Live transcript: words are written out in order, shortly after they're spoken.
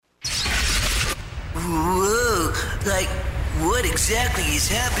Whoa, like, what exactly is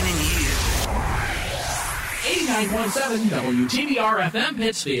happening here? 89.7 WTBR FM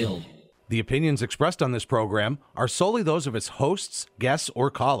Pittsfield. The opinions expressed on this program are solely those of its hosts, guests,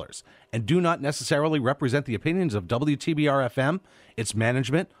 or callers, and do not necessarily represent the opinions of WTBR FM, its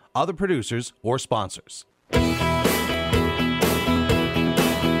management, other producers, or sponsors.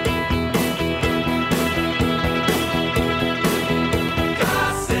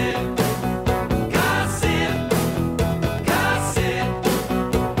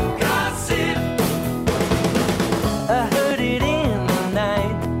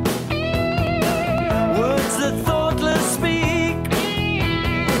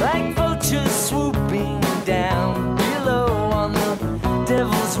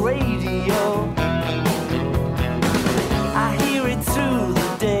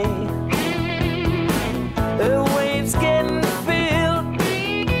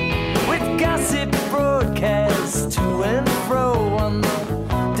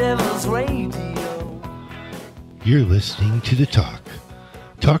 You're listening to The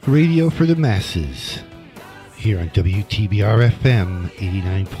Talk radio for the masses, here on WTBR FM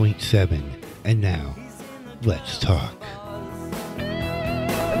 89.7. And now, let's talk.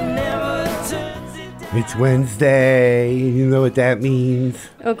 It's Wednesday, you know what that means.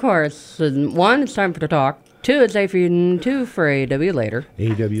 Of course. One, it's time for The Talk. Two, it's A for you, two for AW later. AW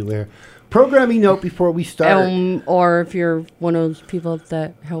later. Programming note before we start. Or if you're one of those people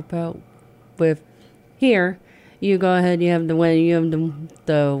that help out with here, you go ahead. You have the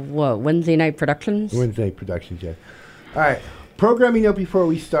Wednesday night productions. Wednesday night productions, yeah. All right. Programming note before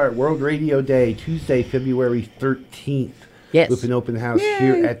we start. World Radio Day, Tuesday, February 13th. Yes. With an open house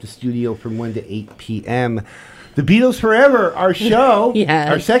here at the studio from 1 to 8 p.m. The Beatles Forever, our show,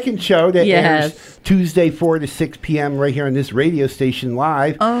 our second show that airs Tuesday 4 to 6 p.m. right here on this radio station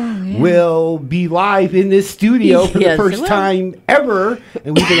live, will be live in this studio for the first time ever.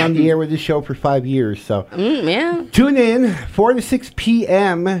 And we've been on the air with this show for 5 years. So tune in 4 to 6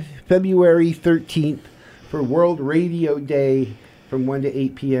 p.m. February 13th for World Radio Day from 1 to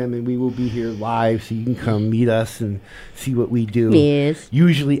 8 p.m. and we will be here live, so you can come meet us and see what we do. Yes.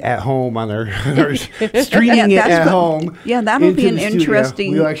 Usually at home on our streaming it at home. Yeah, that'll be an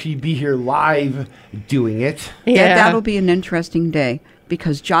interesting. We'll actually be here live doing it. Yeah, that'll be an interesting day.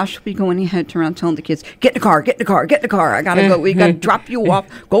 Because Josh will be going ahead, turn around, telling the kids, get in the car, get in the car, get in the car. I gotta go. We gotta drop you off.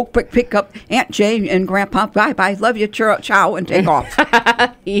 Go pick up Aunt Jay and Grandpa. Bye, love you, ciao, and take off.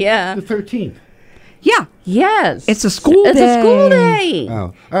 Yeah. The 13th. Yeah. Yes. It's a school day. It's a school day.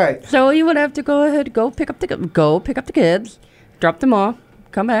 Oh, all right. So you would have to go ahead, go pick up the kids, drop them off,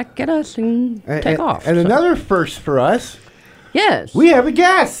 come back, get us, and take off. And another first for us. Yes. We have a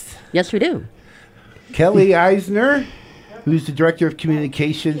guest. Yes, we do. Kelly Eisner, who's the Director of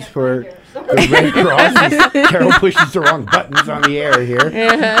Communications for the Red Cross. Carol pushes the wrong buttons on the air here.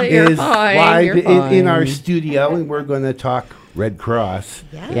 Is live in our studio, and we're going to talk Red Cross,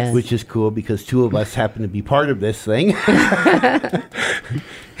 which is cool because two of us happen to be part of this thing. I'll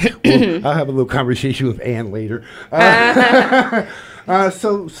have a little conversation with Ann later.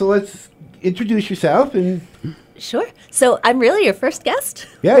 So let's introduce yourself and. Sure. So I'm really your first guest.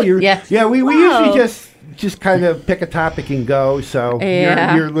 Yeah, we usually just kind of pick a topic and go. So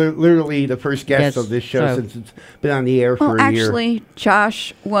you're literally the first guest of this show since it's been on the air for a year. Actually,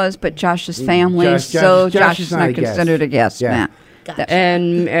 Josh was, but Josh's family, Josh is not considered a guest. Yeah. Gotcha.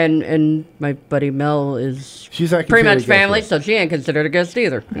 And my buddy Mel she's pretty much family, so she ain't considered a guest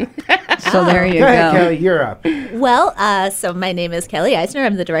either. So there you go. Kelly, you're up. Well, so my name is Kelly Eisner.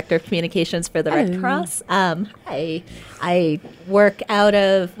 I'm the Director of Communications for the Red Cross. I work out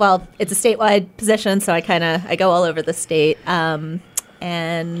of, it's a statewide position, so I go all over the state and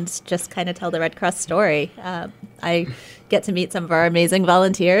just kind of tell the Red Cross story. I get to meet some of our amazing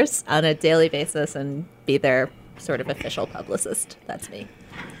volunteers on a daily basis and be their sort of official publicist. That's me.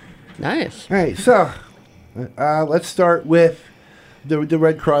 Nice. All right, so let's start with the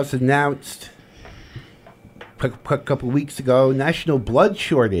Red Cross announced a couple of weeks ago national blood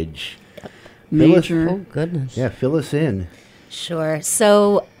shortage. Major. Oh, goodness. Yeah, fill us in. Sure.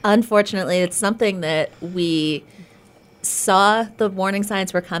 So unfortunately, it's something that we saw the warning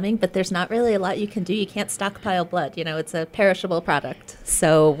signs were coming, but there's not really a lot you can do. You can't stockpile blood. It's a perishable product.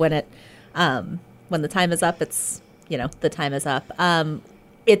 So when the time is up, the time is up.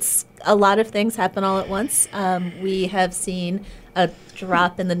 It's a lot of things happen all at once. We have seen a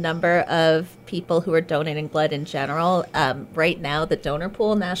drop in the number of people who are donating blood in general. Right now, the donor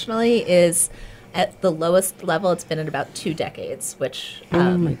pool nationally is at the lowest level it's been in about 2 decades, which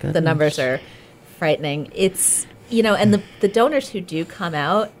the numbers are frightening. It's, and the donors who do come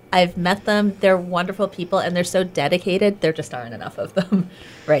out, I've met them. They're wonderful people, and they're so dedicated. There just aren't enough of them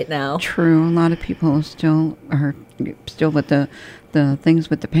right now. True. A lot of people are still with the things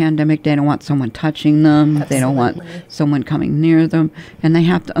with the pandemic. They don't want someone touching them. Absolutely. They don't want someone coming near them. And they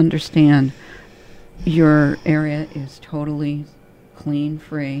have to understand your area is totally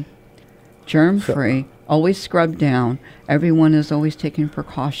clean-free, germ-free, always scrubbed down. Everyone is always taking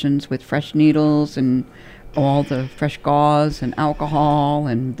precautions with fresh needles and all the fresh gauze and alcohol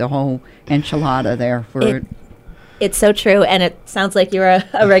and the whole enchilada there for it. It's so true, and it sounds like you're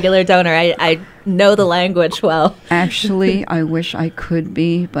a regular donor. I know the language well. Actually, I wish I could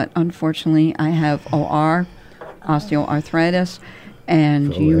be, but unfortunately, I have OR, osteoarthritis,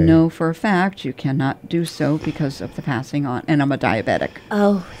 and you know for a fact you cannot do so because of the passing on, and I'm a diabetic.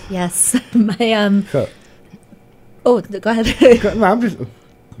 Oh, yes. My, Oh, go ahead.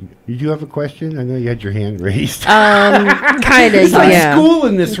 Did you have a question? I know you had your hand raised. Kind of, it's like yeah. school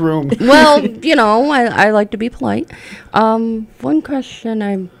in this room. Well, I like to be polite. One question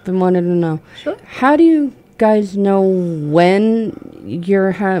I've been wanting to know. Sure. How do you guys know when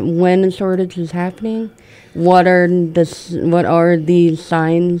when a shortage is happening? What are the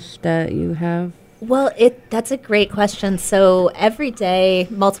signs that you have? Well, that's a great question. So every day,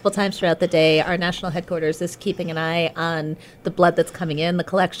 multiple times throughout the day, our national headquarters is keeping an eye on the blood that's coming in, the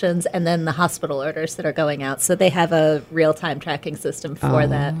collections, and then the hospital orders that are going out. So they have a real-time tracking system for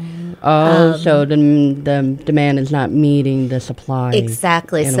that. So the demand is not meeting the supply.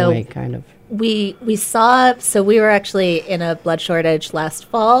 Exactly. In a way, kind of. We were actually in a blood shortage last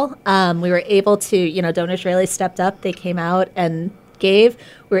fall. We were able to, donors really stepped up. They came out and gave.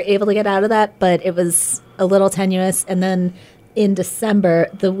 We were able to get out of that, but it was a little tenuous. And then in December,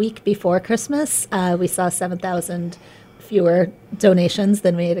 the week before Christmas, we saw 7,000 fewer donations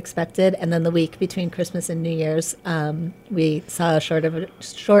than we had expected. And then the week between Christmas and New Year's, we saw a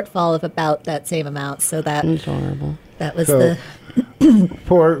shortfall of about that same amount. So that's horrible. That was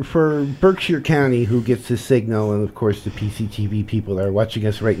for Berkshire County, who gets this signal, and of course the PCTV people that are watching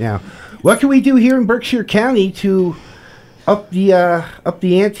us right now. What can we do here in Berkshire County to up the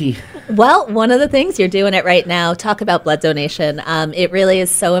ante? Well, one of the things, you're doing it right now. Talk about blood donation. It really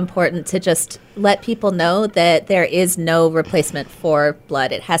is so important to just let people know that there is no replacement for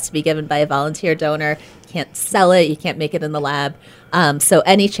blood. It has to be given by a volunteer donor. You can't sell it. You can't make it in the lab. So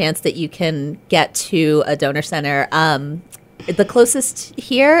any chance that you can get to a donor center, the closest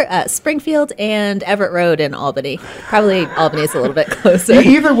here, Springfield and Everett Road in Albany. Probably Albany is a little bit closer.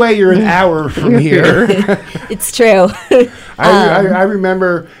 Either way, you're an hour from here. It's true. I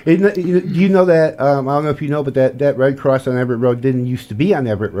remember, you know that, I don't know if you know, but that Red Cross on Everett Road didn't us't to be on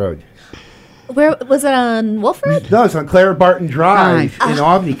Everett Road. Where was it, on Wolf Road? No, it's on Clara Barton Drive in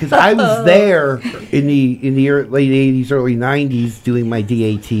Albany, because I was there in the late 80s, early 90s doing my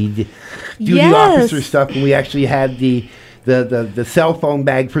DAT, duty officer stuff, and we actually had the cell phone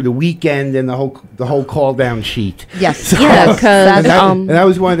bag for the weekend and the whole call down sheet. Yes, so, and I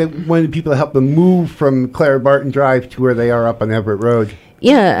was one of the people that helped them move from Clara Barton Drive to where they are up on Everett Road.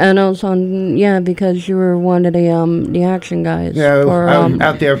 Yeah, and also because you were one of the action guys. Yeah,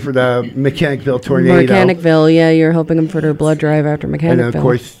 out there for the Mechanicville tornado. Mechanicville, yeah, you're helping them for their blood drive after Mechanicville. And of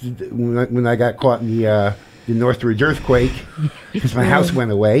course, when I got caught in the Northridge earthquake, because my house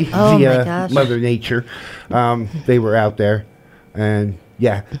went away via Mother Nature. They were out there, and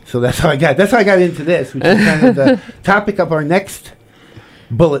so that's how I got into this, which is kind of the topic of our next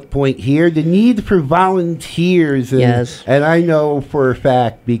bullet point here: the need for volunteers. And I know for a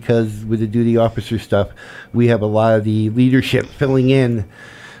fact, because with the duty officer stuff, we have a lot of the leadership filling in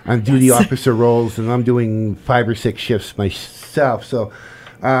on duty officer roles, and I'm doing 5 or 6 shifts myself, so.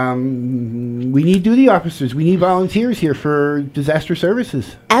 We need duty officers. We need volunteers here for disaster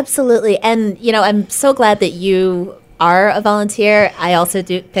services. Absolutely. And, I'm so glad that you are a volunteer. I also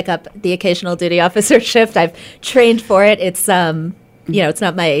do pick up the occasional duty officer shift. I've trained for it. It's, it's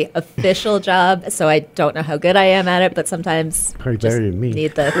not my official job, so I don't know how good I am at it, but sometimes probably better than me.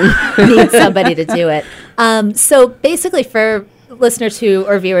 Need somebody to do it. So basically for listeners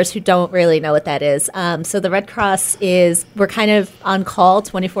or viewers who don't really know what that is. So the Red Cross we're kind of on call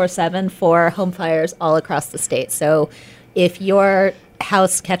 24/7 for home fires all across the state. So if your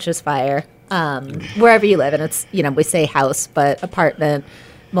house catches fire, wherever you live, and it's, we say house, but apartment,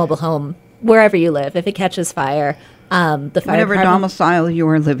 mobile home, wherever you live, if it catches fire, the fire whatever domicile you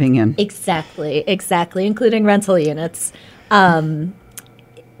are living in. Exactly, including rental units.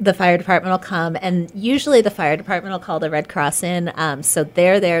 The fire department will come, and usually the fire department will call the Red Cross in. So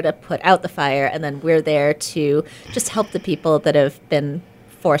they're there to put out the fire, and then we're there to just help the people that have been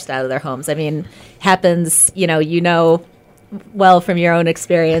forced out of their homes. I mean, happens, well from your own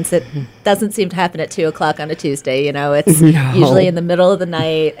experience, it doesn't seem to happen at 2 o'clock on a Tuesday. It's usually in the middle of the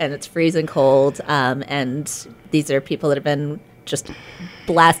night and it's freezing cold. And these are people that have been just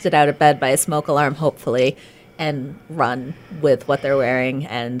blasted out of bed by a smoke alarm, hopefully, and run with what they're wearing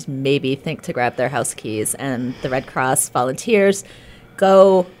and maybe think to grab their house keys. And the Red Cross volunteers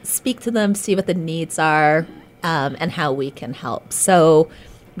go speak to them, see what the needs are, and how we can help. So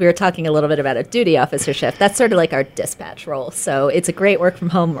we were talking a little bit about a duty officer shift. That's sort of like our dispatch role. So it's a great work from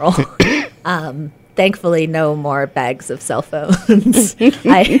home role. Thankfully, no more bags of cell phones.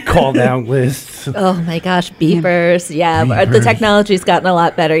 Call down lists. Oh my gosh, beepers. Yeah, beepers. The technology's gotten a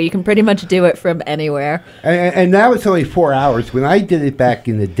lot better. You can pretty much do it from anywhere. And now it's only 4 hours. When I did it back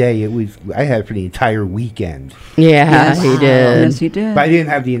in the day, I had it for the entire weekend. Yeah, he did. Yes, he did. But I didn't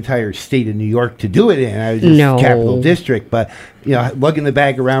have the entire state of New York to do it in. I was just Capital District. But lugging the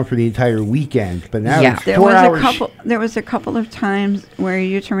bag around for the entire weekend. But now it's 4 hours. There was a couple of times where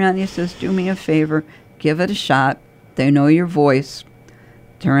you turn around and you says, "Do me a favor, give it a shot." They know your voice.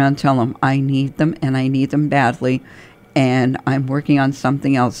 Turn around and tell them, "I need them, and I need them badly, and I'm working on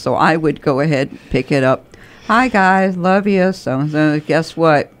something else." So I would go ahead, pick it up. "Hi, guys, love you. So guess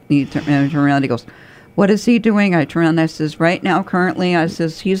what?" He turn around, he goes, "What is he doing?" I turn around and I says, "Right now, currently," I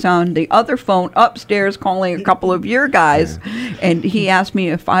says, "he's on the other phone upstairs calling a couple of your guys." Yeah. And he asked me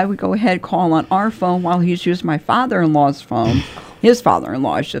if I would go ahead and call on our phone while he's using my father-in-law's phone. His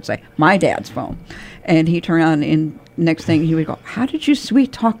father-in-law, I should say, my dad's phone. And he turned around and next thing he would go, "How did you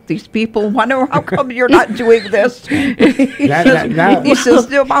sweet talk these people? How come you're not doing this?" He says,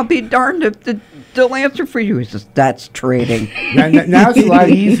 "I'll be darned if they'll answer for you." He says, "That's trading." Now it's a lot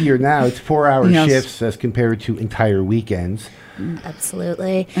easier now. It's 4-hour shifts as compared to entire weekends.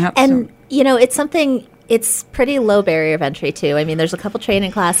 Absolutely. And, it's something, it's pretty low barrier of entry, too. I mean, there's a couple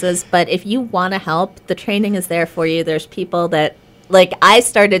training classes, but if you want to help, the training is there for you. There's people that, like, I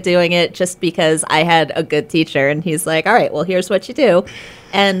started doing it just because I had a good teacher, and he's like, "All right, well, here's what you do."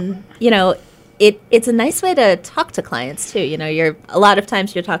 And, it's a nice way to talk to clients, too. A lot of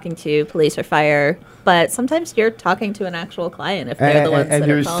times you're talking to police or fire, but sometimes you're talking to an actual client if they're the ones that are calling in.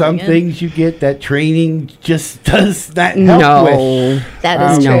 And there's some things you get that training just does not help with.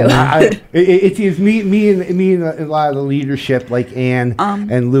 That is true. It's me and a lot of the leadership, like Ann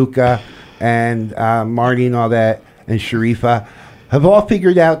and Luca and Marty and all that, and Sharifa, have all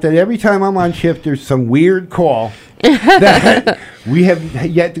figured out that every time I'm on shift, there's some weird call that we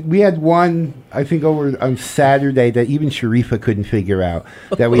had one, I think, over on Saturday that even Sharifa couldn't figure out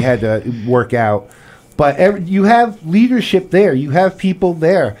that we had to work out. But you have leadership there. You have people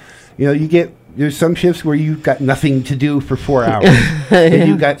there. There's some shifts where you've got nothing to do for 4 hours. And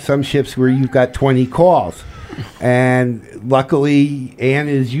you've got some shifts where you've got 20 calls. And luckily, Ann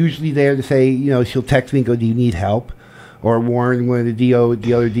is usually there to say, she'll text me and go, "Do you need help?" Or warn when the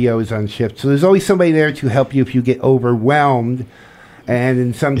other DO is on shift. So there's always somebody there to help you if you get overwhelmed. And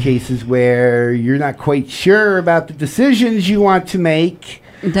in some cases where you're not quite sure about the decisions you want to make,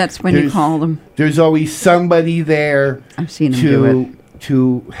 that's when you call them. There's always somebody there. I've seen them do it.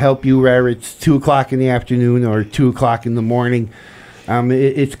 To help you, whether it's 2 o'clock in the afternoon or 2 o'clock in the morning.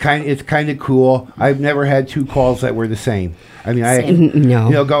 It's kind of cool. I've never had 2 calls that were the same. I mean,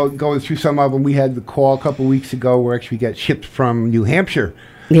 going through some of them. We had the call a couple weeks ago where actually got shipped from New Hampshire.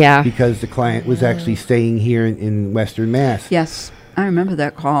 Yeah. Because the client was actually staying here in Western Mass. Yes. I remember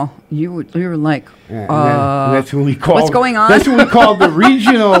that call. You were like, that's when we called. What's going on? That's when we called the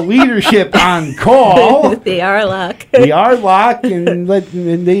regional leadership on call. The RLOC. The RLOC, and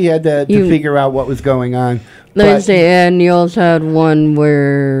they had to figure out what was going on. And you also had one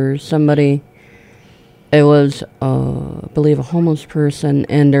where somebody, it was, I believe, a homeless person,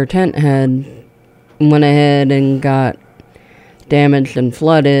 and their tent had went ahead and got damaged and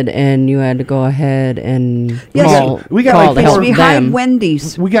flooded, and you had to go ahead and call. We got like 4 behind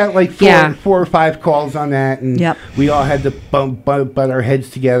Wendy's. We got like four or 5 calls on that, and we all had to butt our heads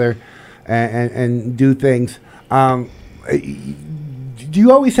together and do things. Do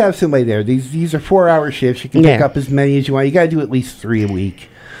you always have somebody there? These are 4-hour shifts. You can pick up as many as you want. You got to do at least 3 a week.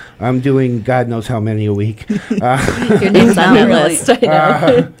 I'm doing God knows how many a week. Your name's on that list. I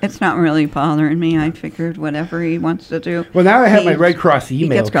know. It's not really bothering me. I figured whatever he wants to do. Well, now I have my Red Cross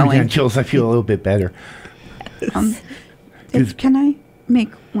email credentials. I feel a little bit better. Can I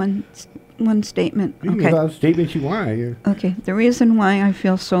make one statement? You can make all the statements you want. Okay. The reason why I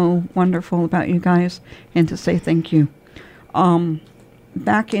feel so wonderful about you guys and to say thank you.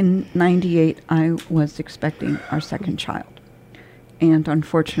 Back in 98, I was expecting our second child. And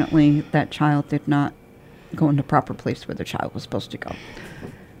unfortunately, that child did not go in the proper place where the child was supposed to go.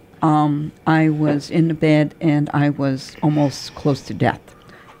 I was in the bed and I was almost close to death.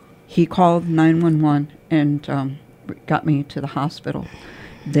 He called 911 and got me to the hospital.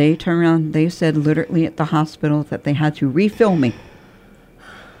 They turned around, they said literally at the hospital that they had to refill me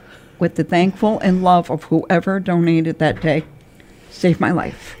with the thankful and love of whoever donated that day. Saved my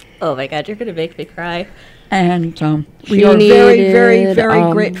life. Oh my God, you're going to make me cry. And we are very, very,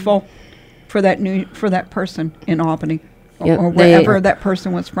 very grateful for that person in Albany, or wherever that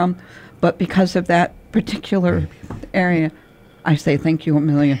person was from. But because of that particular area, I say thank you a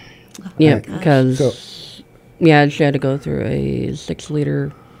million. Yeah, because she had to go through a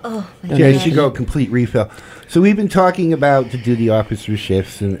 6-liter. Oh, my Yeah, God. she go complete refill. So we've been talking about the duty officer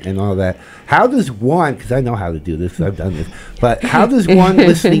shifts and all that. How does one, because I know how to do this, I've done this, but how does one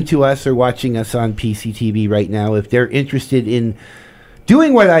listening to us or watching us on PCTV right now, if they're interested in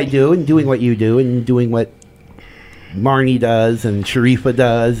doing what I do and doing what you do and doing what Marnie does and Sharifa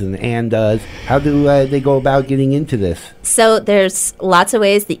does and Ann does, how do they go about getting into this? So there's lots of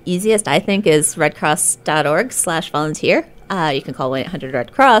ways. The easiest, I think, is redcross.org/volunteer. You can call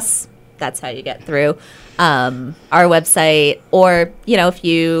 1-800-RED-CROSS. That's how you get through. Our website, or, if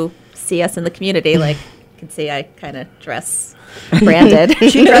you see us in the community, like you can see I kind of dress branded.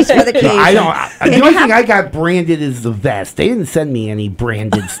 She dressed for the occasion. I don't. The only thing I got branded is the vest. They didn't send me any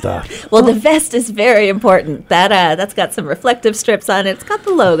branded stuff. Well, the vest is very important. That's got some reflective strips on it. It's got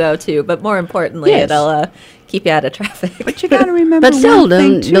the logo too, but more importantly, it'll keep you out of traffic. But you got to remember, but still,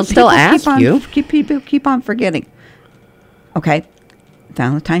 thing, too. they'll still ask you. People keep on forgetting. Okay,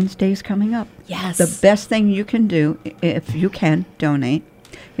 Valentine's Day is coming up. Yes. The best thing you can do, if you can donate,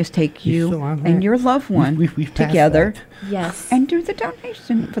 is take you and your loved one we've together. Yes. And do the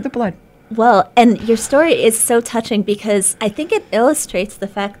donation for the blood. Well, and your story is so touching because I think it illustrates the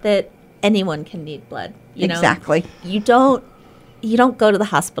fact that anyone can need blood. Exactly. You don't go to the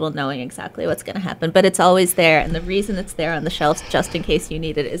hospital knowing exactly what's going to happen, but it's always there. And the reason it's there on the shelves, just in case you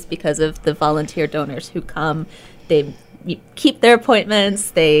need it, is because of the volunteer donors who come. They keep their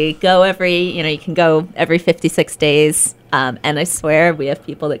appointments. They go you can go every 56 days. And I swear we have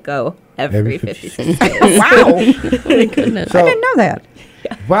people that go every 56 days. Wow. My goodness. So, I didn't know that.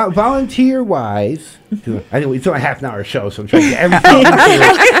 Volunteer-wise, it's only a half an hour show, so I'm trying to get everything.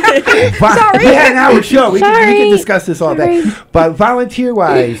 Sorry. We had an hour show. We can discuss this all day. But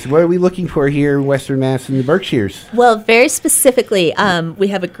volunteer-wise, what are we looking for here in Western Mass and the Berkshires? Well, very specifically, we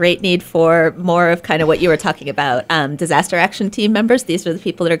have a great need for more of kind of what you were talking about. Disaster action team members. These are the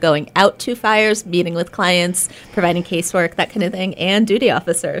people that are going out to fires, meeting with clients, providing casework, that kind of thing, and duty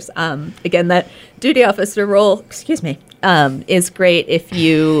officers. Again, that duty officer role, is great if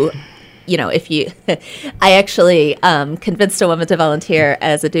I actually convinced a woman to volunteer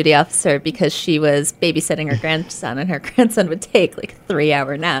as a duty officer because she was babysitting her grandson, and her grandson would take like a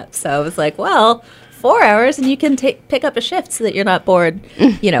 3-hour nap. So I was like, well, 4 hours and you can pick up a shift so that you're not bored,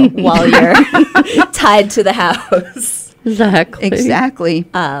 while you're tied to the house. Exactly.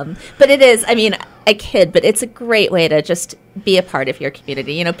 But it is, I kid, but it's a great way to just be a part of your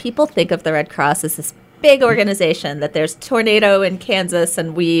community. People think of the Red Cross as this big organization, that there's tornado in Kansas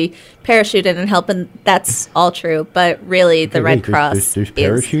and we parachute in and help, and that's all true. But really, the Red Cross there's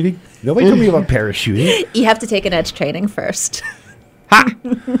parachuting? Nobody told me about parachuting. You have to take an edge training first. Ha!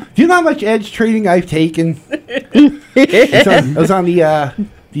 Do you know how much edge training I've taken? I was on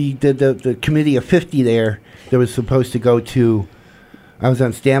the committee of 50 there that was supposed to go to. I was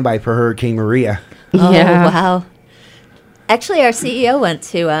on standby for Hurricane Maria. Oh, wow. Actually, our CEO went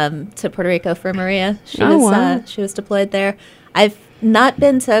to Puerto Rico for Maria. She was deployed there. I've not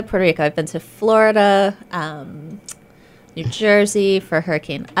been to Puerto Rico. I've been to Florida, New Jersey for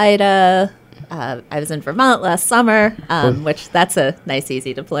Hurricane Ida. I was in Vermont last summer, which that's a nice,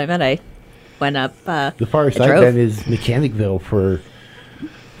 easy deployment. I went up. The farthest I've been is Mechanicville for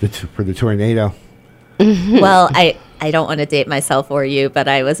the tornado. Well, I don't want to date myself or you, but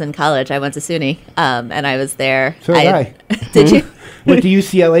I was in college. I went to SUNY, and I was there. So did I. Did you? Went to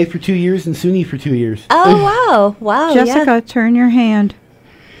UCLA for 2 years and SUNY for 2 years. Oh, wow. Jessica, turn your hand.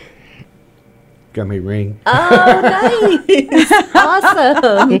 Got my ring. Oh, nice.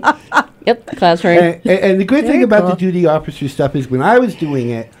 Awesome. Yep, class ring. And the good thing about the duty officer stuff is when I was doing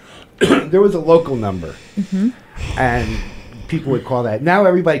it, there was a local number. Mm-hmm. And people would call that. Now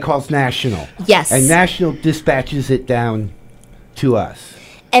everybody calls national. Yes. And national dispatches it down to us.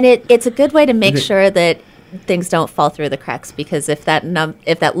 And it's a good way to make sure that things don't fall through the cracks, because if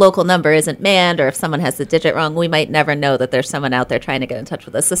that local number isn't manned, or if someone has the digit wrong, we might never know that there's someone out there trying to get in touch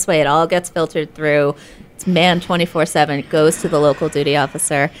with us. This way, it all gets filtered through. It's manned 24/7. It goes to the local duty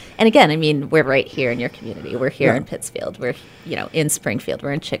officer. And again, I mean, we're right here in your community. We're here in Pittsfield. We're in Springfield.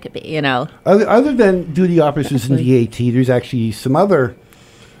 We're in Chicopee. Other than duty officers in DAT, there's actually some other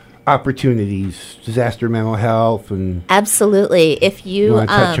opportunities, disaster mental health, and absolutely. If you want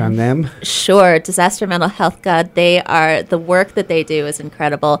to touch on them, sure. Disaster mental health, God, the work that they do is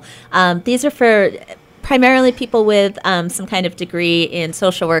incredible. These are for primarily people with some kind of degree in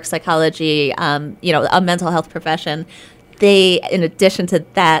social work, psychology, a mental health profession. They, in addition to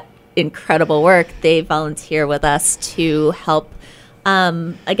that incredible work, they volunteer with us to help.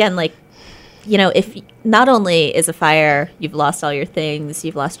 If not only is a fire, you've lost all your things,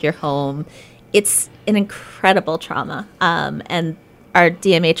 you've lost your home, it's an incredible trauma. And our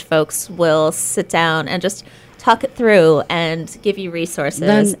DMH folks will sit down and just talk it through and give you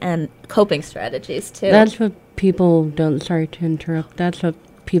resources and coping strategies, too. That's what people don't, sorry to interrupt, that's what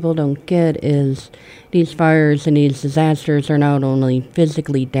people don't get is these fires and these disasters are not only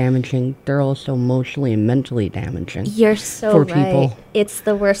physically damaging, they're also emotionally and mentally damaging. You're so for right. People. It's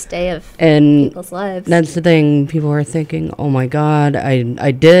the worst day of people's lives. That's the thing. People are thinking, oh my God, I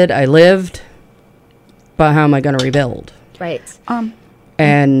lived, but how am I going to rebuild? Right.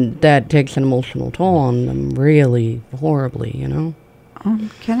 And that takes an emotional toll on them really horribly,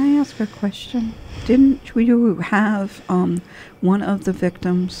 Can I ask a question? Didn't we have one of the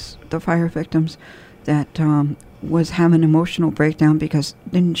victims, the fire victims, that was having an emotional breakdown because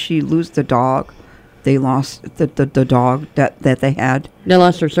didn't she lose the dog? They lost the dog that they had. They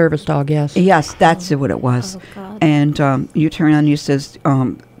lost their service dog, yes. Yes, that's what it was. Oh, God. And you turn on, you says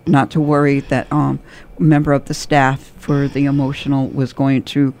not to worry, that a member of the staff for the emotional was going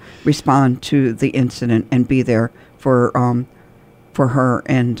to respond to the incident and be there for her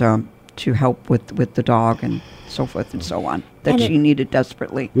and to help with the dog and so forth and so on, that she needed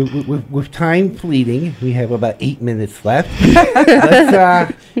desperately. With time fleeting, we have about 8 minutes left.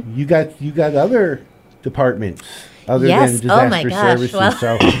 You got other departments other than disaster services. Well.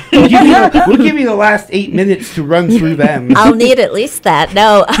 So we'll give you the last 8 minutes to run through them. I'll need at least that.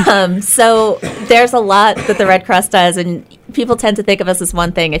 No, so there's a lot that the Red Cross does, and people tend to think of us as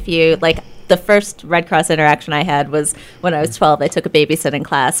one thing. If you the first Red Cross interaction I had was when I was 12. I took a babysitting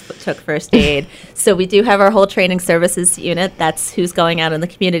class, took first aid. So we do have our whole training services unit. That's who's going out in the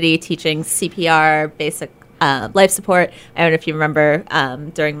community teaching CPR, basic life support. I don't know if you remember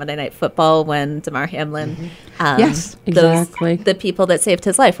during Monday Night Football when Damar Hamlin, yes, exactly, the people that saved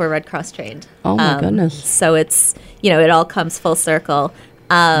his life were Red Cross trained. Oh my goodness! So it's it all comes full circle.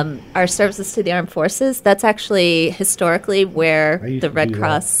 Our services to the armed forces, that's actually historically where the Red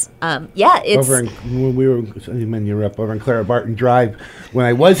Cross, it's... Over when we were, you're up over in Clara Barton Drive, when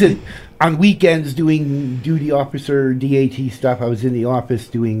I wasn't on weekends doing duty officer DAT stuff, I was in the office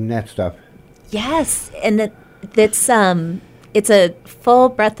doing that stuff. Yes, and it's a full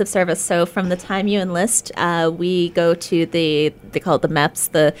breadth of service. So from the time you enlist, we go to they call it the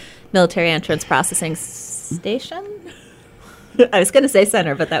MEPS, the Military Entrance Processing Station. I was going to say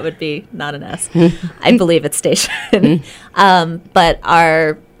center, but that would be not an S. I believe it's station. But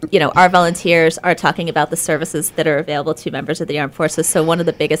our volunteers are talking about the services that are available to members of the armed forces. So one of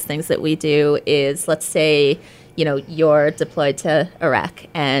the biggest things that we do is, let's say, you're deployed to Iraq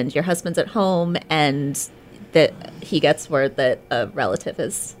and your husband's at home and that he gets word that a relative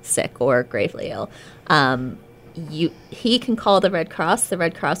is sick or gravely ill. He can call the Red Cross. The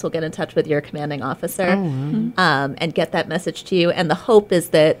Red Cross will get in touch with your commanding officer and get that message to you. And the hope is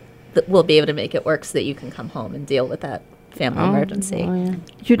that we'll be able to make it work so that you can come home and deal with that family emergency. Oh, yeah.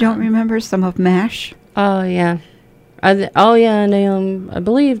 You don't remember some of MASH? Oh, yeah. And I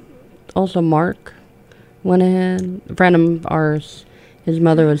believe also Mark went ahead. A friend of ours, his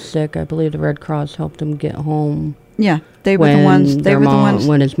mother was sick. I believe the Red Cross helped him get home. Yeah, they were the ones. They were the ones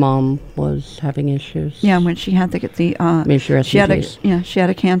when his mom was having issues. Yeah, when she had to get the. She had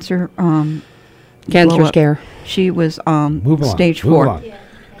a cancer. Cancer scare. She was stage 4.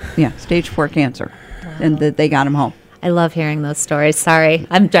 Yeah, stage 4 cancer, and they got him home. I love hearing those stories. Sorry,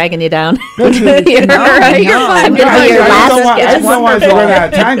 I'm dragging you down. You're fine. I don't want to run out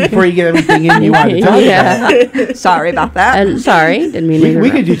of time before you get everything in you want to tell about. Sorry about that. Sorry, didn't mean we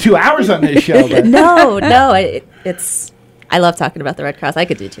could do 2 hours on this show. But. No, it's. I love talking about the Red Cross. I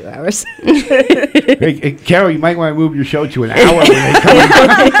could do 2 hours. Hey, Carol, you might want to move your show to an hour when they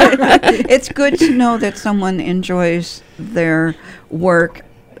come. It's good to know that someone enjoys their work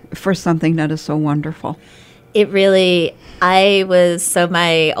for something that is so wonderful. So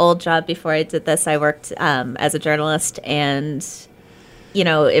my old job before I did this, I worked as a journalist, and you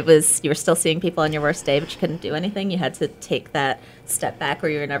were still seeing people on your worst day, but you couldn't do anything. You had to take that step back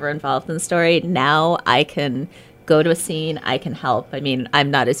where you were never involved in the story. Now I can go to a scene, I can help. I mean,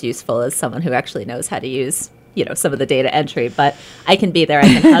 I'm not as useful as someone who actually knows how to use some of the data entry, but I can be there. I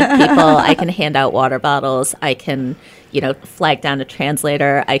can hug people. I can hand out water bottles. I can, flag down a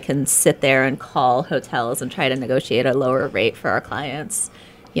translator. I can sit there and call hotels and try to negotiate a lower rate for our clients.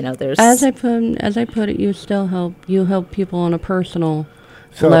 There's as I put it, you still help. You help people on a personal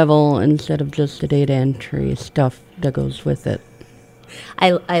level instead of just the data entry stuff that goes with it.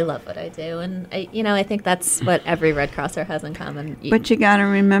 I love what I do, and I think that's what every Red Crosser has in common. But you got to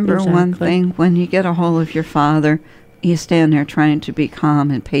remember one thing: when you get a hold of your father, you stand there trying to be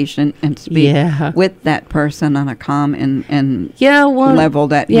calm and patient and speak with that person on a calm and level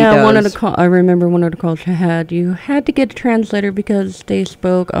that he does. I remember one of the calls you had to get a translator because they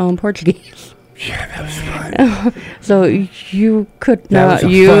spoke Portuguese. Yeah, that was fun. So you could that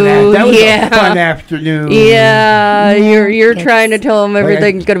not. That was a fun afternoon. Yeah, you're trying to tell them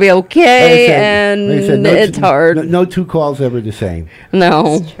everything's going to be okay, and it's hard. No two calls ever the same.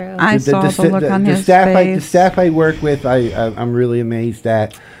 No, that's true. I saw the look on his face. The staff I work with, I'm really amazed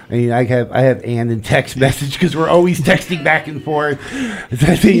at. I mean, I have Ann in text message because we're always texting back and forth.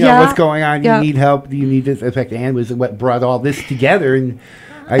 What's going on? You need help? Do you need this? In fact, Ann was what brought all this together, and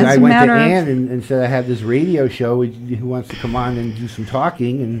I went to Ann and said I have this radio show. Who wants to come on and do some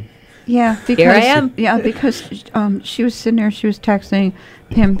talking? And because here I am. Yeah, because she was sitting there, she was texting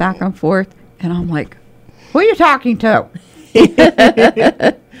him back and forth, and I'm like, "Who are you talking to?"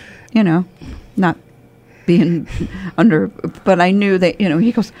 Not being under, but I knew that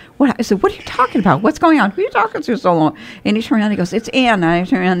he goes, "What?" I said, "What are you talking about? What's going on? Who are you talking to so long?" And he turned around and he goes, "It's Ann." And I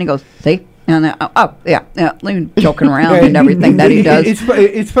turned around and he goes, "See?" And joking around and everything that he does.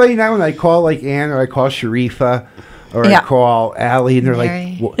 It's funny now when I call like Ann or I call Sharifa or I call Allie and they're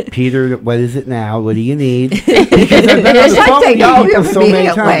like, "Peter, what is it now? What do you need?" Because I've been on the phone with people so many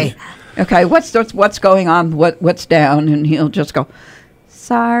times. Okay, what's going on? What's down? And he'll just go,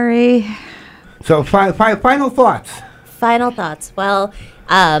 "Sorry." So final thoughts. Final thoughts. Well,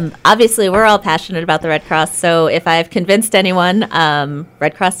 obviously, we're all passionate about the Red Cross. So if I've convinced anyone,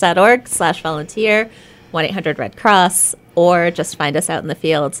 redcross.org/volunteer, 1-800-RED-CROSS, or just find us out in the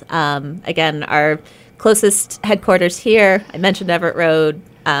field. Again, our closest headquarters here, I mentioned Everett Road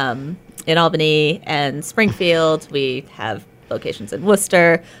in Albany and Springfield. We have locations in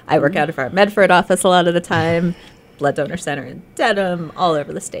Worcester. I work out of our Medford office a lot of the time. Blood Donor Center in Dedham, all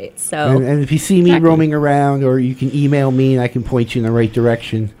over the state. So, and if you see me roaming around, or you can email me, and I can point you in the right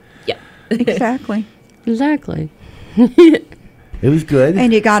direction. Yeah, exactly. It was good.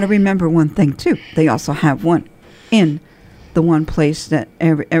 And you got to remember one thing too. They also have one in the one place that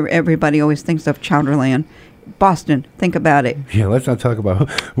everybody always thinks of, Chowderland, Boston. Think about it. Yeah, let's not talk about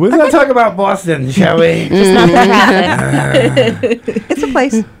Boston, shall we? Just not the traffic. It's a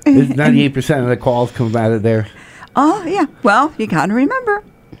place. 98% of the calls come out of there. Oh yeah. Well, you got to remember,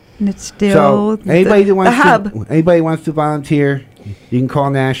 and it's still so anybody that wants the hub. Anybody wants to volunteer, you can call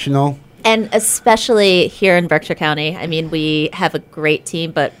National. And especially here in Berkshire County, I mean, we have a great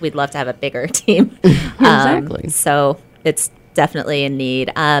team, but we'd love to have a bigger team. Exactly. So it's definitely in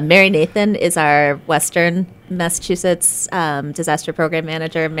need. Mary Nathan is our Western Massachusetts disaster program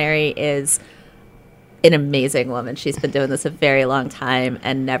manager. Mary is an amazing woman. She's been doing this a very long time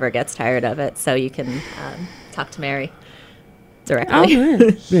and never gets tired of it. So you can talk to Mary directly. Oh,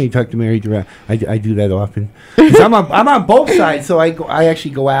 yeah. Yeah, you talk to Mary direct. I do that often. 'Cause I'm on both sides, so I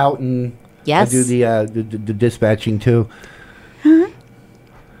actually go out and I do the dispatching too.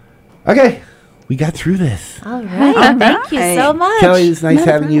 Okay, we got through this. All right. Thank you so much. Kelly, it's nice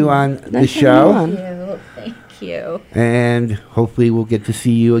having you on the show. Thank you. And hopefully we'll get to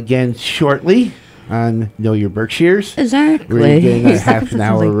see you again shortly on Know Your Berkshires. Exactly. We're getting a half an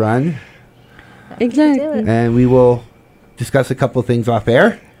hour run. Exactly. And we will discuss a couple things off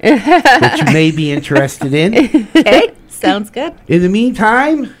air that you may be interested in. Okay, sounds good. In the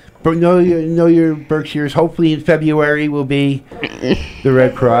meantime, know your Berkshires. Hopefully in February will be the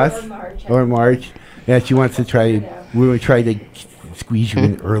Red Cross or March. Yeah, she wants to try. We will try to squeeze you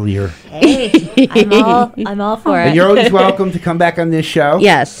in earlier. Hey, I'm all for it. And you're always welcome to come back on this show.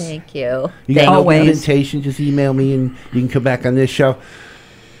 Yes. Thank you. You got no invitation. Just email me and you can come back on this show.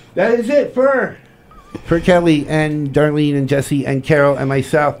 That is it for Kelly and Darlene and Jesse and Carol and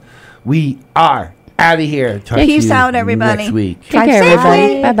myself. We are out of here. Talk Peace to you out, everybody. next week. Take care,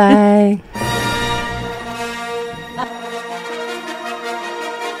 everybody. Bye-bye.